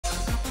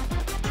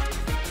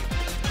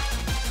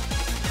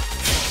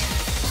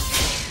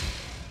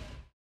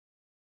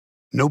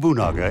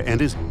Nobunaga and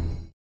his...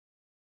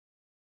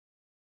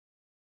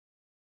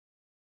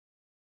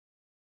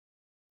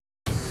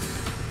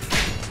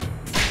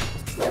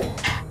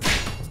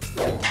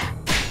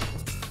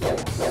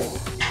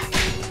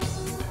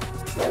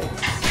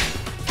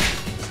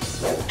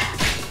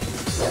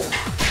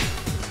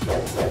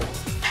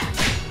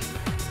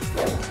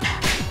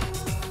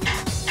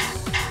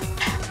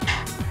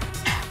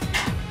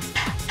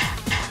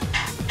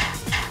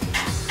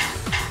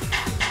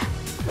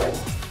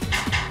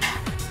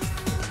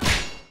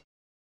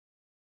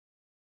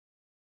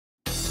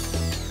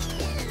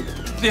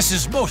 This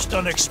is most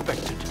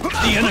unexpected.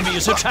 The enemy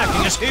is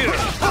attacking us here.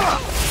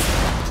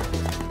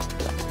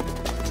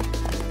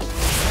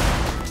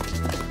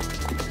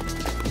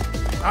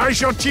 I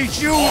shall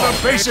teach you the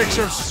basics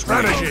of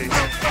strategy.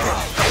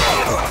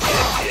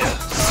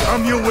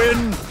 Some you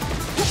win,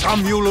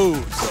 some you lose.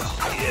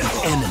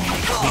 The enemy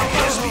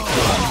has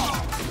begun.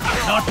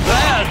 Not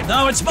bad.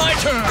 Now it's my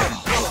turn.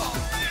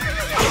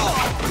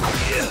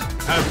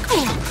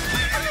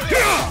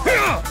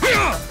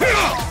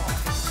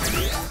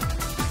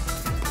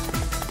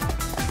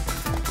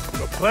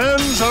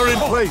 Plans are in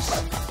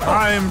place.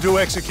 Time to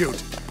execute.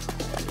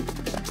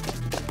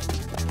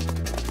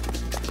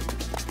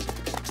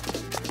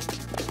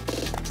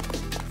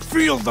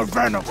 Feel the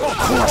venom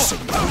coursing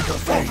through your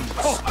veins.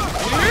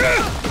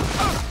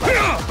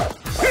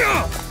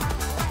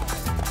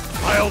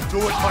 I'll do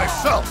it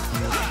myself.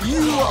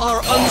 You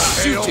are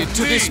unsuited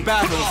to this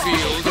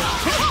battlefield.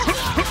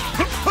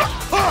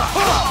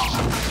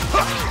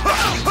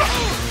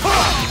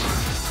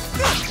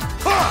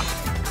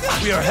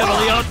 We are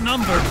heavily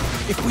outnumbered.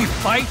 If we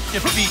fight,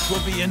 defeat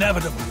will be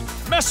inevitable.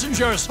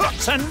 Messengers,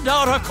 send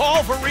out a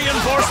call for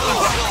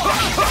reinforcements.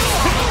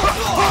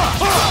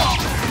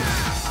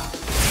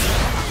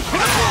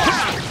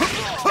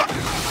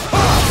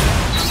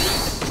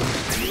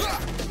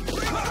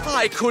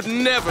 I could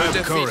never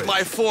defeat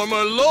my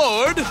former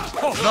lord.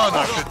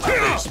 None could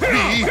face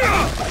me.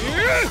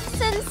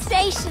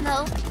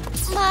 Sensational.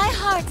 My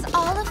heart's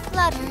all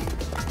aflutter.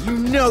 You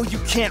know you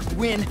can't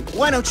win.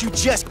 Why don't you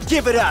just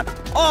give it up?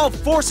 All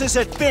forces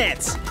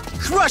advance!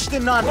 Crush the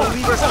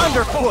non-believers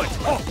underfoot!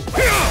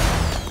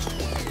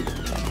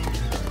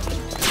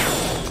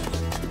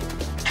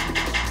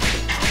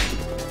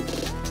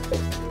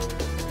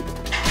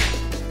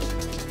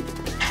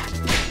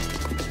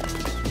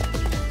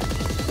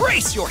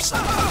 Brace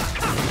yourself!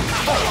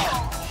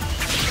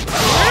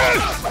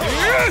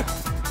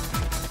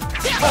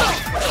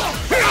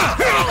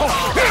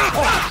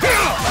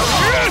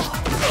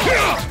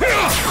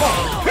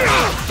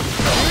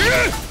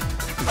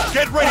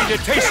 Get ready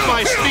to taste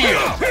my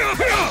steel!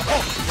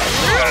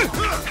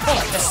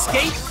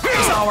 Escape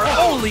is our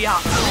only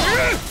option.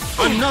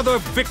 Another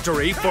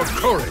victory for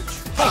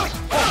courage.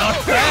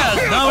 Not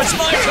bad. Now it's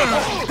my turn.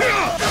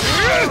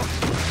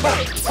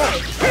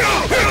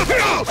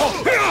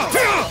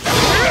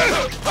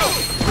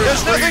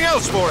 There's nothing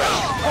else for it.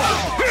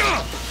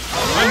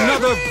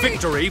 Another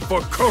victory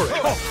for courage.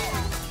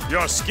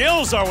 Your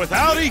skills are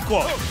without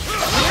equal.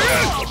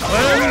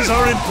 Plans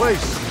are in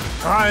place.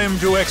 Time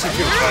to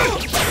execute.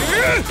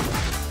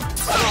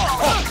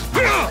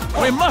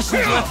 We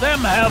mustn't let them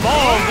have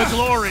all the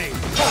glory.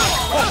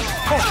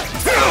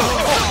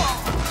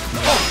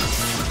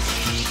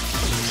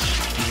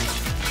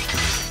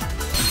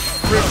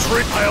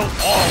 Retreat,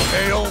 all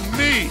hail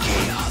me.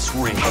 Chaos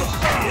ring.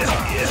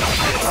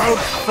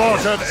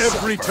 Outfought at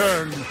every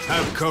turn.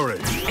 Have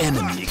courage. The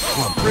enemy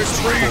crumbles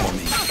Retreat. before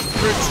me.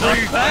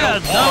 Retreat. Not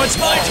bad. Now it's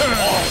my turn.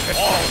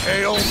 All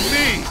hail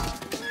me.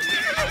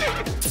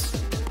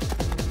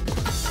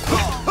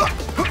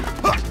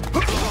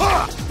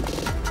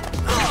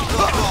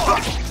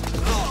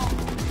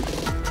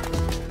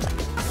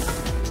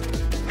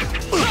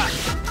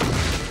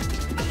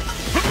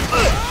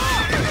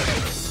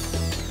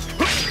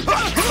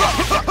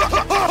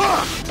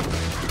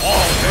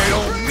 All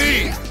hail me!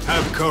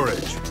 Have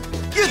courage.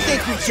 You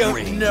think we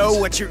don't know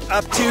what you're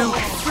up to?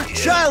 Your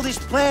childish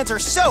plans are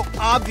so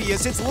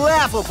obvious, it's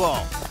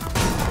laughable!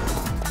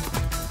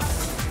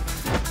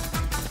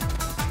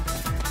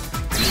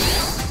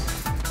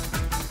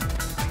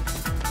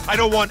 I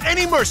don't want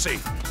any mercy!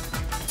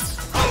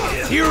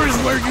 Here is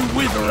where you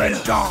wither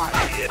and die!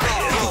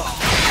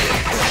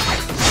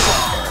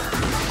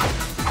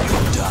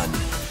 You're done.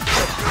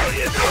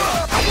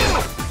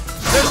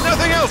 There's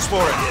nothing else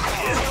for it!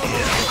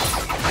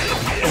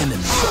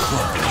 Enemy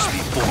crumbles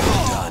before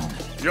we're done.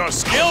 Your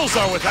skills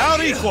are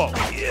without equal!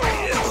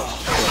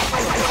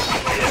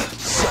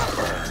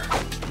 Supper.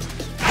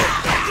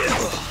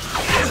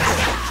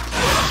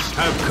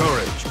 Have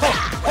courage.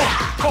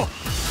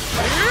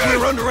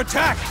 We're under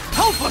attack!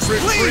 Help us,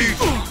 please!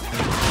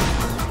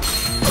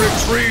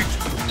 Retreat!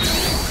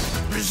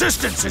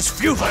 Resistance is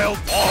futile!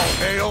 All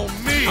hail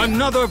me!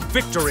 Another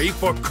victory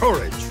for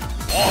courage!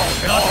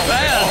 Not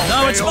bad.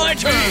 Now it's my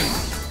turn.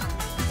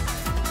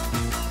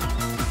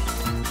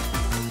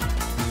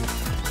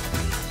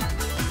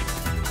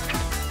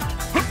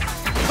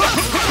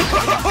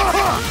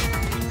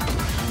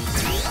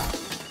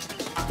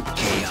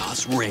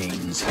 Chaos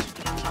reigns.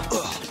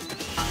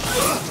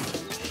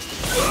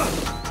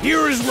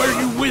 Here is where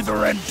you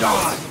wither and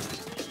die.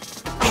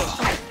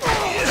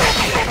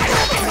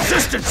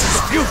 Resistance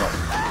is futile.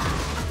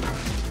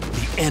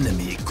 The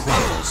enemy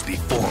crumbles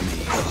before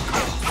me.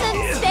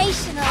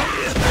 Sensational.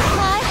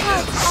 My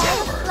heart's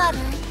all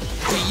aflutter.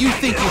 Do you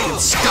think you can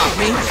stop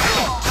me?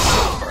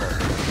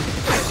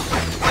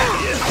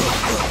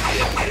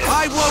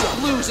 I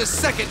won't lose a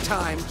second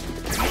time.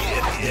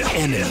 The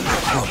enemy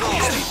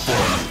crumbles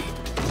before me.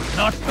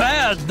 Not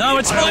bad. Now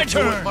it's my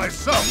turn.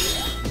 Myself.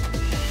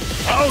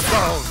 Out.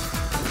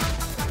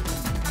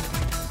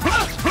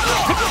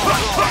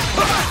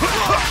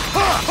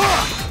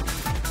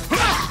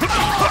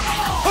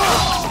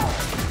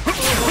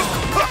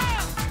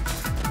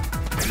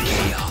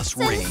 Chaos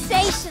reigns.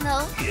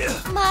 Sensational.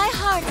 My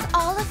heart's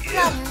all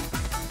aflutter.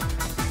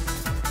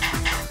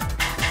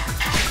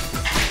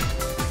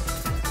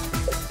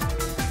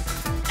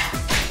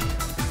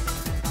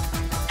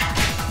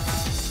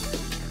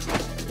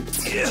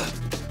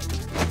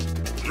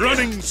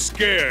 Running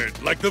scared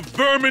like the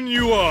vermin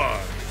you are.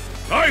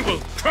 I will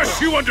crush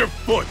you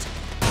underfoot.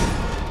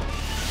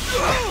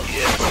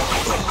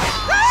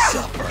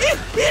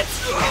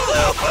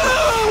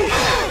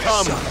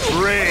 Come,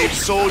 brave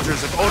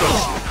soldiers of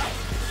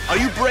Orochi. Are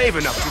you brave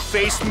enough to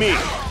face me?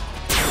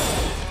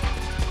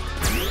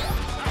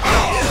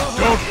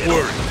 Don't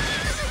worry.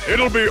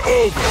 It'll be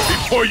over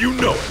before you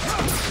know it.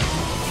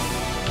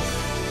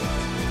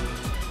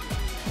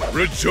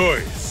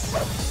 Rejoice.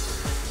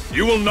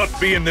 You will not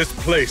be in this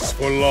place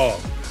for long.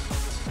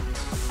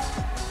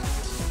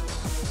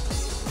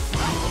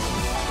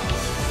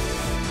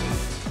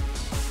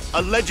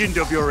 A legend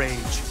of your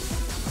age,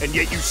 and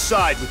yet you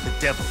side with the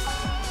devil.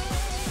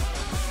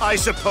 I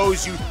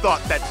suppose you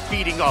thought that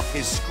feeding off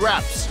his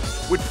scraps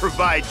would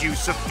provide you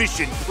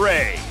sufficient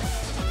prey.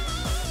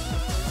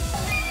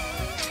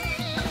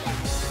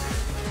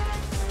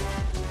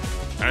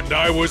 And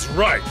I was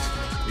right.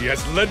 He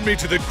has led me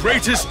to the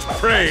greatest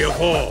prey of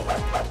all.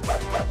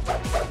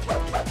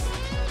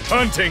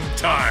 Hunting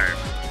time!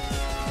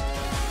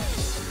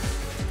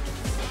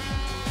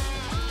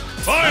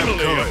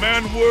 Finally, a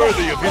man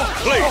worthy of his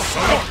place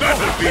on the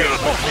battlefield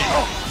with me!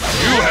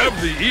 You have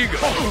the ego.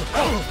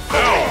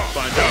 Now I'll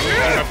find out if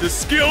you have the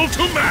skill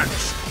to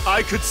match!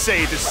 I could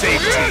say the same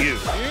to you.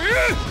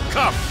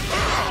 Come!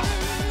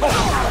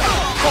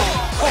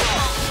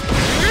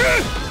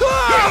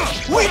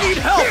 We need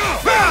help!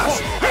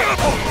 Fast!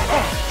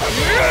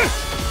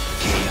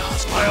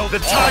 The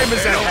time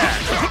is at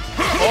hand.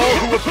 All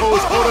who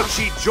oppose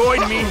Orochi, join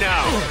me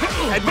now,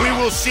 and we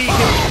will see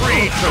him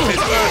freed from his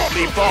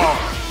earthly bond.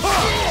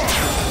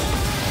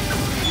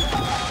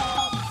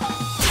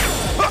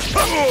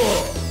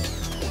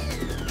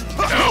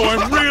 Now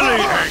I'm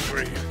really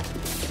angry.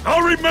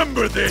 I'll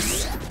remember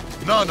this.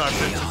 None are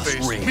meant to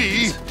face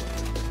me.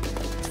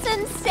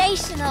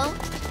 Sensational.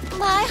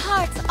 My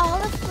heart's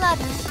all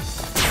aflutter.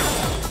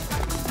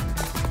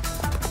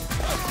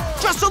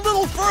 Just a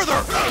little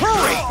further!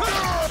 Hurry!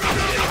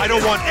 I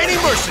don't want any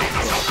mercy!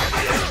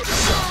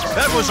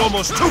 That was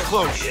almost too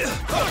close!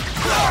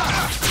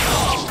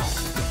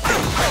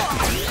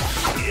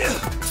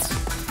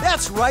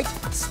 That's right!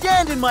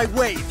 Stand in my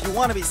way if you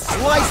want to be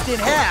sliced in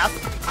half!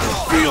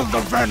 Feel the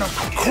venom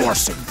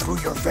coursing through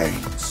your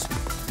veins.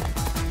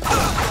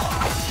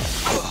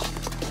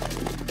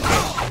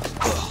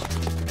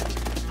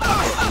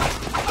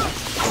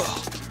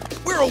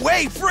 We're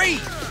away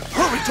free!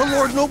 Hurry to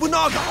Lord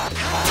Nobunaga!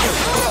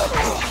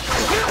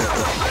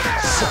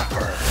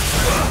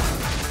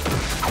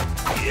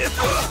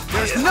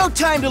 There's no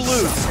time to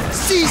lose!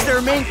 Seize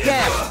their main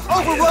camp!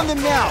 Overrun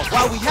them now,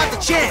 while we have the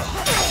chance!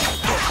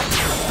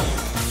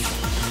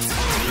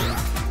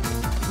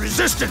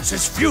 Resistance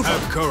is futile.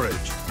 Have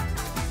courage.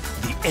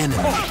 The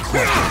enemy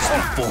crumbles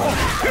before me.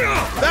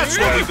 That's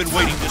what we've been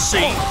waiting to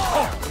see!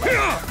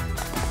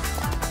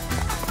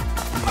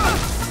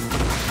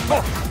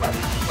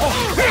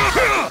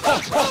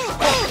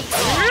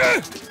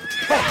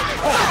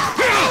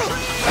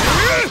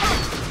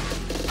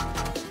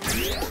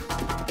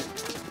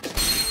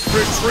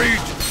 Retreat!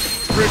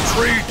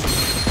 Retreat!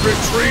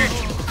 Retreat!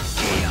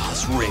 Chaos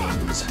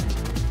reigns.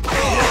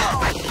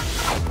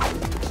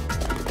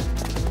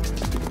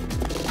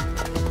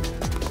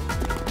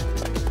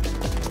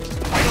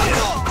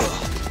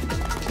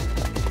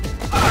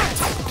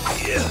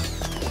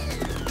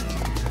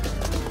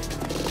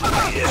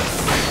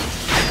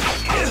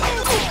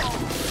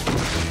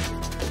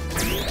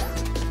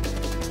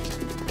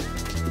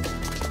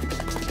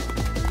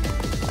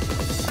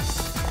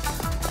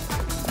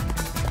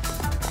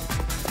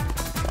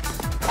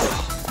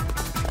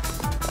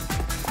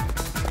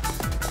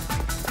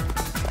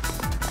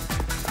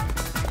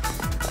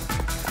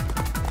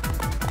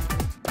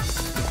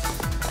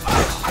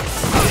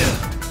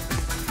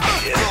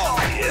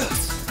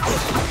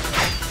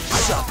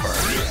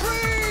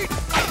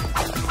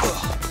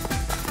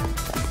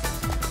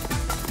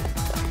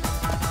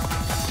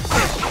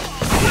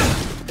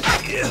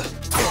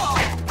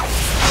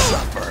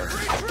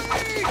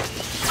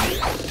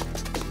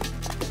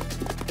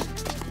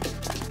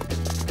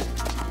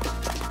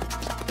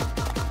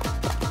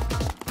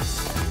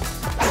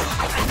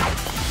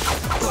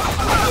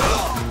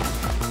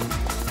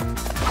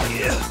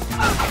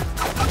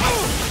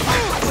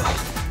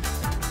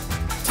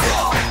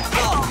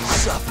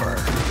 Suffer.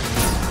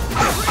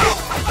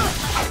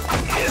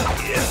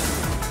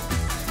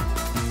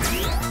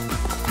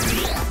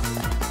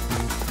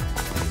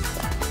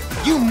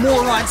 You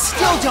morons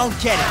still don't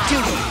get it, do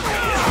you?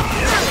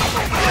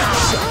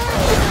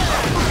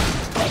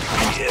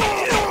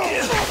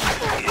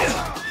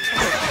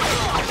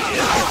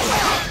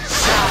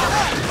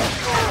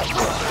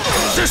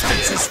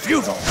 Resistance is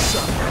futile.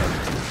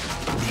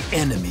 The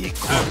enemy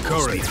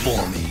crumbles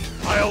before me.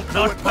 I'll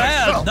do it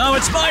bad. Now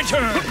it's my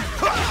turn.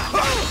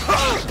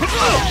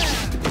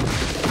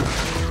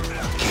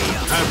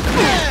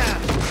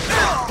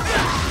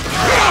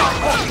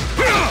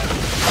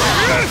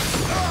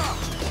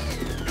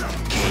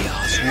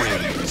 Chaos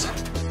reigns.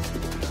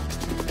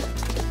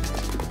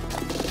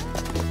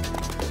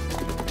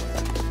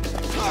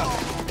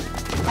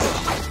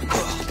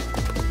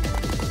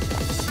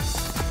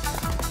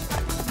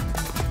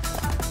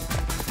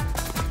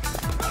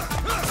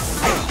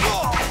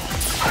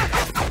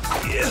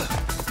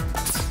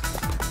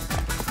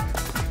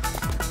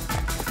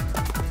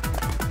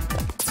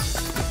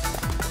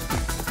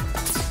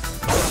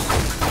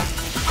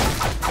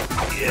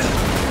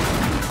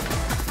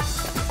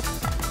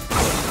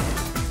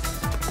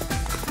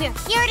 We're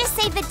here to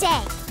save the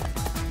day.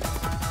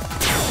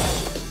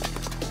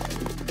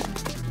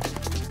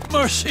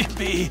 Mercy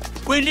be.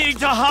 We need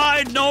to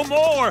hide no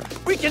more.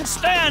 We can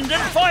stand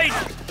and fight.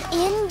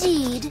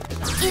 Indeed.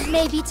 It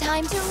may be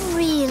time to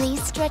really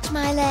stretch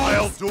my legs.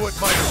 I'll do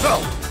it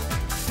myself!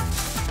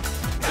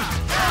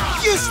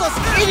 Useless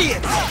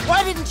idiots!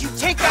 Why didn't you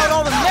take out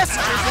all the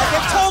messengers like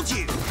I told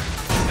you?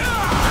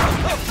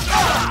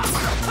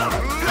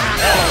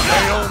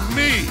 They own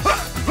me!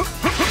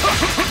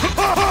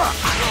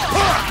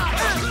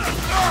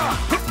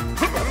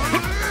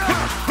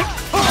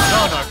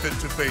 None are fit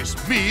to face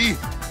me!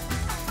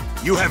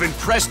 You have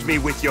impressed me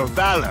with your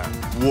valor,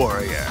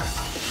 warrior.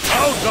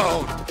 Bow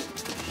down!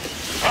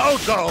 Bow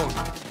down!